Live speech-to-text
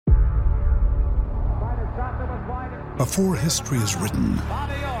Before history is written,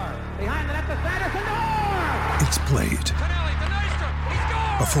 it's played.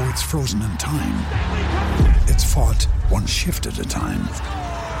 Before it's frozen in time, it's fought one shift at a time.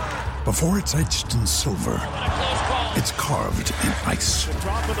 Before it's etched in silver, it's carved in ice.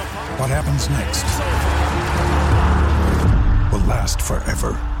 What happens next will last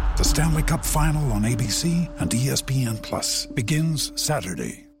forever. The Stanley Cup Final on ABC and ESPN Plus begins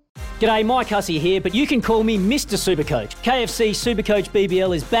Saturday. G'day, Mike Hussey here, but you can call me Mr. Supercoach. KFC Supercoach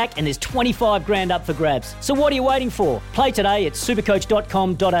BBL is back and there's 25 grand up for grabs. So what are you waiting for? Play today at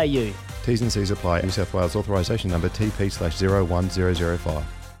supercoach.com.au. T's and C's apply. New South Wales authorisation number TP/01005.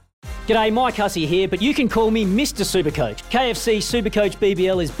 G'day, Mike Hussey here, but you can call me Mr. Supercoach. KFC Supercoach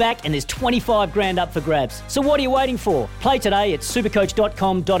BBL is back and there's 25 grand up for grabs. So what are you waiting for? Play today at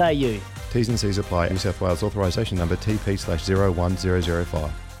supercoach.com.au. T's and C's apply. New South Wales authorisation number TP/01005.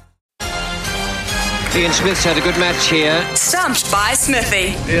 Ian Smith's had a good match here. Stumped by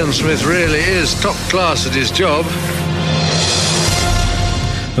Smithy. Ian Smith really is top class at his job.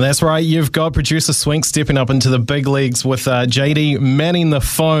 That's right, you've got producer Swink stepping up into the big leagues with JD manning the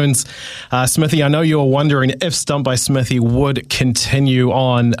phones. Smithy, I know you were wondering if Stumped by Smithy would continue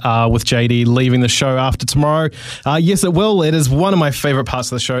on with JD leaving the show after tomorrow. Yes, it will. It is one of my favourite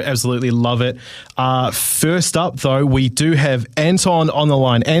parts of the show. Absolutely love it. First up, though, we do have Anton on the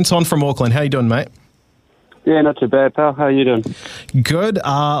line. Anton from Auckland. How you doing, mate? Yeah, not too bad, pal. How are you doing? Good.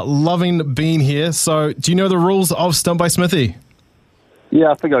 Loving being here. So, do you know the rules of Stumped by Smithy?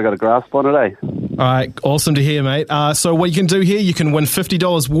 Yeah, I think I got a grasp on it, eh? All right, awesome to hear, mate. So what you can do here, you can win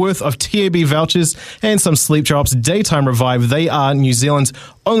 $50 worth of TAB vouchers and some Sleep Drops Daytime Revive. They are New Zealand's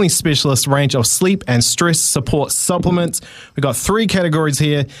only specialist range of sleep and stress support supplements. We've got 3 categories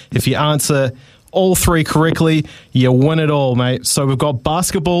here. If you answer all 3 correctly, you win it all, mate. So we've got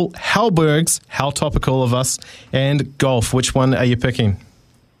basketball, Halbergs, how topical of us, and golf. Which one are you picking?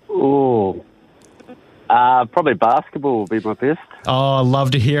 Ooh. Probably basketball will be my best. Oh, I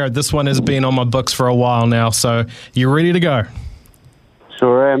love to hear it. This one has been on my books for a while now, so you ready to go?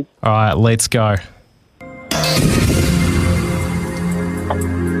 Sure am. All right, let's go.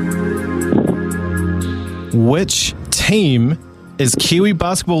 Which team is Kiwi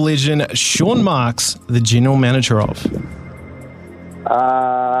basketball legend Sean Marks the general manager of?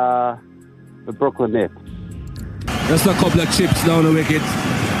 The Brooklyn Nets. Just a couple of chips down the wicket,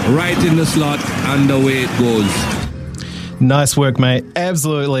 right in the slot, and away it goes. Nice work, mate.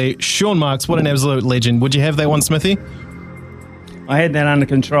 Absolutely. Sean Marks, what an absolute legend. Would you have that one, Smithy? I had that under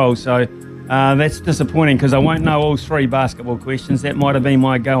control, so that's disappointing because I won't know all 3 basketball questions. That might have been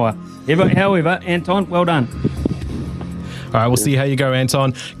my goer. However, Anton, well done. All right, we'll see how you go,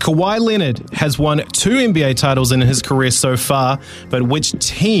 Anton. Kawhi Leonard has won 2 NBA titles in his career so far, but which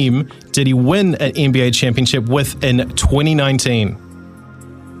team did he win an NBA championship with in 2019?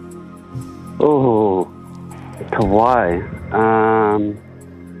 Oh, Kawhi.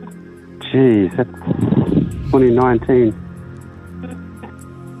 That's 2019.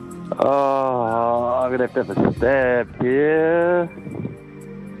 Oh, I'm going to have a stab here.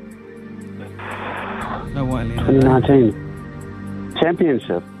 No way, Leonard. 2019.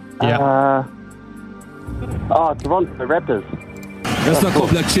 Championship. Yeah. Toronto Raptors. Just a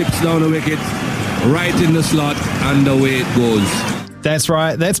couple of chips down the wicket, right in the slot, and away it goes. That's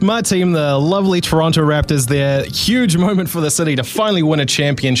right. That's my team, the lovely Toronto Raptors there. Huge moment for the city to finally win a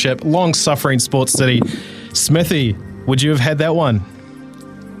championship. Long-suffering sports city. Smithy, would you have had that one?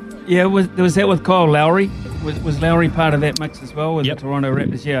 Yeah, was that with Kyle Lowry? Was Lowry part of that mix as well with Yep. the Toronto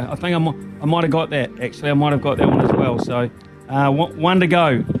Raptors? Yeah, I think I might have got that, actually. I might have got that one as well. So, one to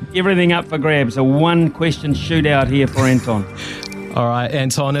go. Everything up for grabs. A 1-question shootout here for Anton. All right,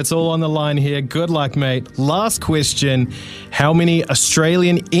 Anton, it's all on the line here. Good luck, mate. Last question. How many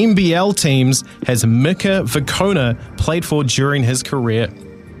Australian NBL teams has Mika Vukona played for during his career?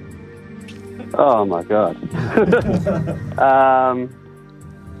 Oh, my God.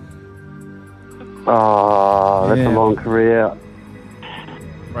 That's a long career.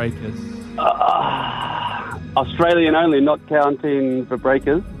 Breakers. Australian only, not counting the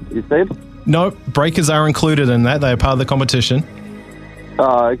Breakers, you said? No, Breakers are included in that. They are part of the competition.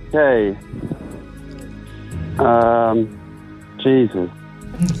 Oh, okay. Jesus.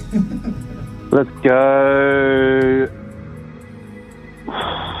 Let's go.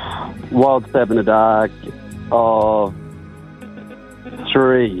 Wild Stab in the Dark of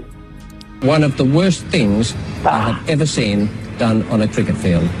 3. One of the worst things I have ever seen done on a cricket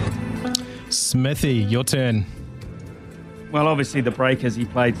field. Smithy, your turn. Well, obviously the Breakers he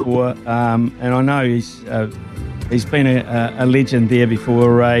played for, and I know he's been a legend there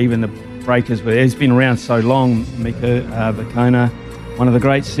before even the breakers, but he's been around so long, Mika Vukona, one of the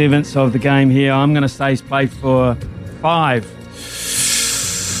great servants of the game here. I'm going to say he's played for 5.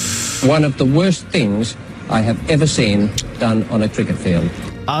 One of the worst things I have ever seen done on a cricket field.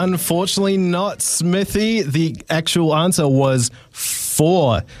 Unfortunately not, Smithy. The actual answer was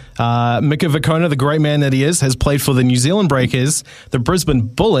 4. Mika Vukona, the great man that he is, has played for the New Zealand Breakers, the Brisbane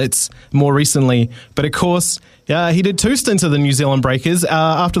Bullets more recently. But of course, he did 2 stints of the New Zealand Breakers.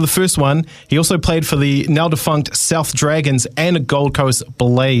 After the first one, he also played for the now defunct South Dragons and Gold Coast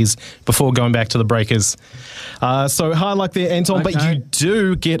Blaze before going back to the Breakers. So hard luck there, Anton, but you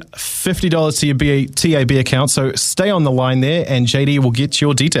do get $50 to your TAB account. So stay on the line there and JD will get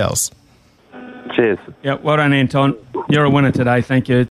your details. Cheers. Yeah, well done, Anton. You're a winner today. Thank you.